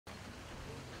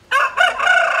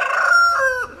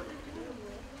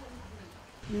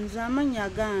Nzamanya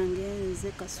gange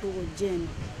nze Kasubo Jane.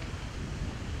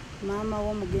 Mama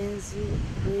w'omugenzi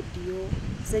radio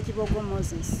Kasubo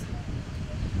Moses.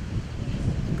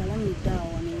 Galamidde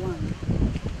awo ne wange.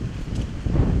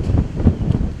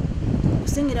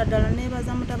 Okusingira ddala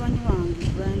neebaza mutabani wange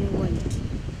Bryan.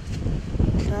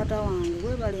 Taata wange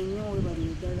weebale nnyo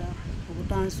weebalire ddala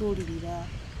obutansuulirira.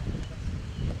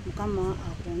 Mukama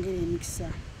akwongere emikisa.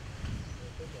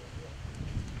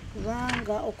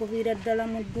 Kubanga okuviira ddala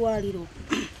mu ddwaliro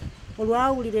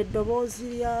olwawulira eddoboozi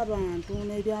ly'abantu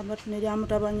n'erya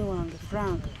mutabani wange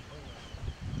Frank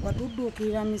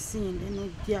watudduukirira misinde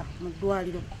n'ojja mu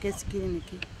ddwaliro ku Case Clinic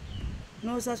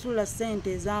n'osasula ssente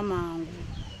ez'amangu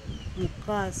mu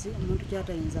kaasi omuntu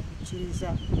kyatayinza kukkiriza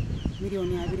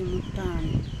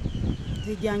 $25,000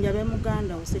 zijjanjabe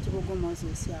muganda wo Kasubo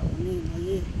Moses awone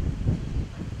naye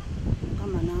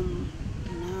Mukama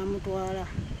n'amutwala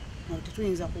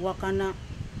tetuyinza kuwakana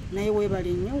naye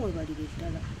weebale nnyo weebalire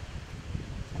ddala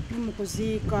ne mu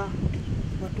kuziika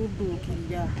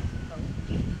watudduukirira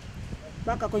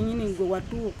paka kwennyini gwe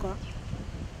watuuka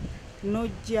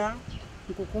n'ojja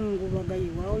nkukungubaga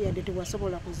iwaawo yadde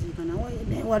tewasobola kuziika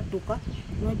nawe wadduka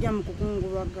n'ojja mu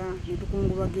kukungubaga ne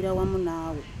tukungubagira wamu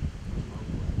naawe.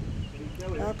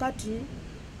 Kakati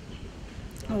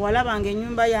walabanga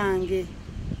ennyumba yange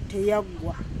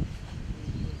teyaggwa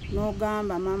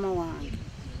n'ogamba maama wange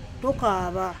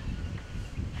tokaaba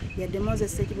yadde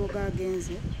Moses Sekiboga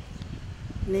agenze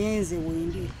naye nze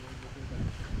wendi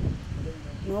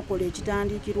n'okola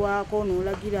ekitandikirwako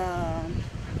n'olagira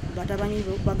batabani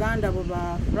baganda bo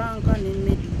ba Franka ne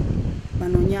Medi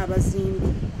banoonye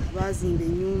abazimba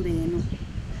ennyumba eno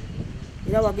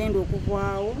era wagenda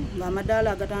okuvaawo ng'amadaala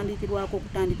agatandikirwako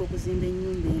okutandika okuzimba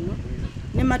ennyumba eno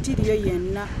ne matiriyo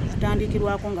yenna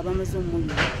atandikirwako nga bamaze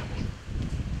omuliro.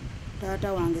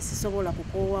 Taata wange sisobola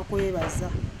kukoowa kwebaza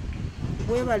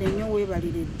weebale nnyo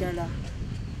weebalire ddala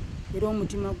era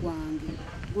omutima gwange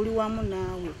guli wamu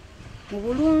naawe mu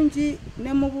bulungi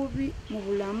ne mu bubi mu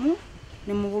bulamu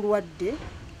ne mu bulwadde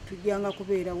tujjanga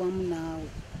kubeera wamu naawe.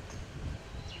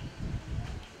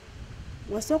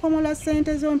 Wasookomola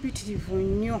ssente zo mpitirivu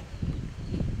nnyo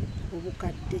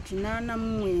obukadde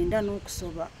 89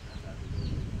 n'okusoba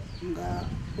nga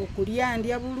okulya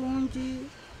ndya bulungi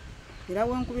era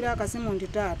wenkubira akasimu nti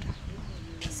taata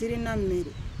sirina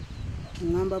mmere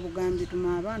ngamba bugambi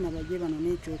tuma abaana bajje bano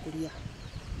n'ekyokulya.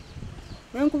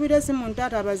 Wenkubira esimu nti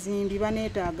taata abazimbi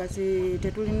baneetaaga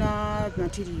tetulina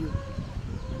matiriyo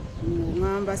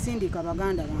ngamba sindika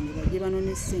baganda bange bajje bano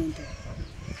ne ssente.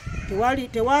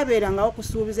 Tewabeerangawo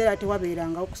kusuubiza era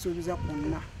tewabeerangawo kusuubiza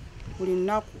kwonna. Buli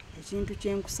nnaku ekintu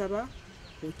kyenkusaba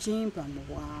okimpa mu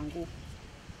bwangu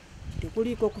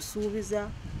tekuliiko kusuubiza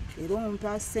era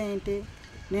ompa ssente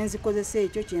nenzikozesa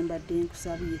ekyo kyembadde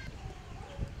nkusabye.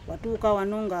 Watuuka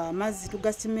wano nga amazzi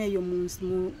tugasima eyo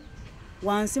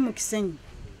wansi mu kisenyi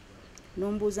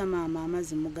n'ombuuza maama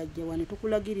amazzi mugajja wa ne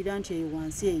tukulagirira nti eyo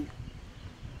wansi eyo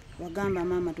wagamba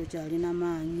maama tokyalina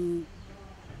maanyi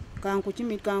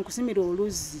kankusimira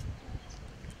oluzzi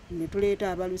ne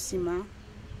tuleeta abalusima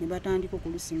ne batandika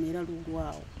okulusima era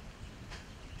lulwawo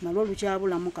nalwo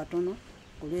lukyabulamu katono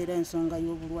kubeera ensonga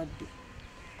y'obulwadde.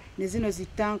 Ne zino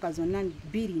zitanka zonna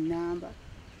 2 namba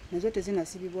nazo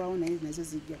tezinasibibwawo naye nazo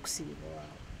zijja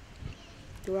kusibibwawo.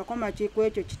 Tewakoma ku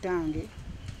ekyo kitange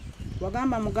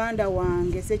wagamba muganda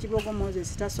wange Kasubo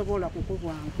Moses tasobola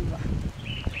kukubwankuba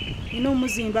nina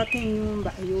omuzimbako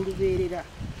ennyumba ey'olubeerera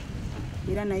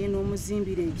era naye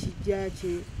n'omuzimbira ekijja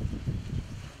kye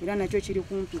era nakyo kiri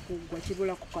kumpi kuggwa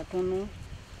kibula ku katono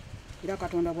era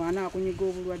Katonda bw'anaakunyiga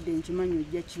obulwadde nkimanyi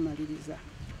ojja kimaliriza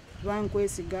kuba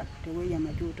nkwesiga teweeyama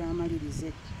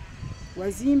ky'otaamalirize.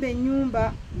 Wazimba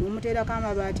ennyumba n'omuteerako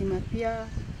amabaati mapya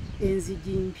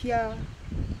enzigi mpya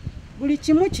buli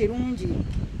kimu kirungi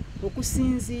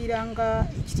okusinziira nga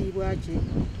ekitiibwa kye.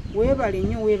 Weebale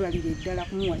nnyo weebalire ddala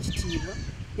kumuwa kitiibwa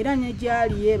era ne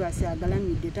gyali yeebase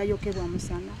agalamidde tayokebwa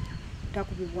musana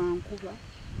takubibwa nkuba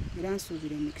era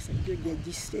nsuubira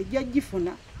emikisa ejja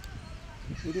gifuna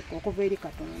okuva eri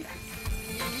Katonda.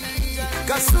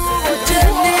 Kasubo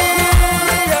Jane.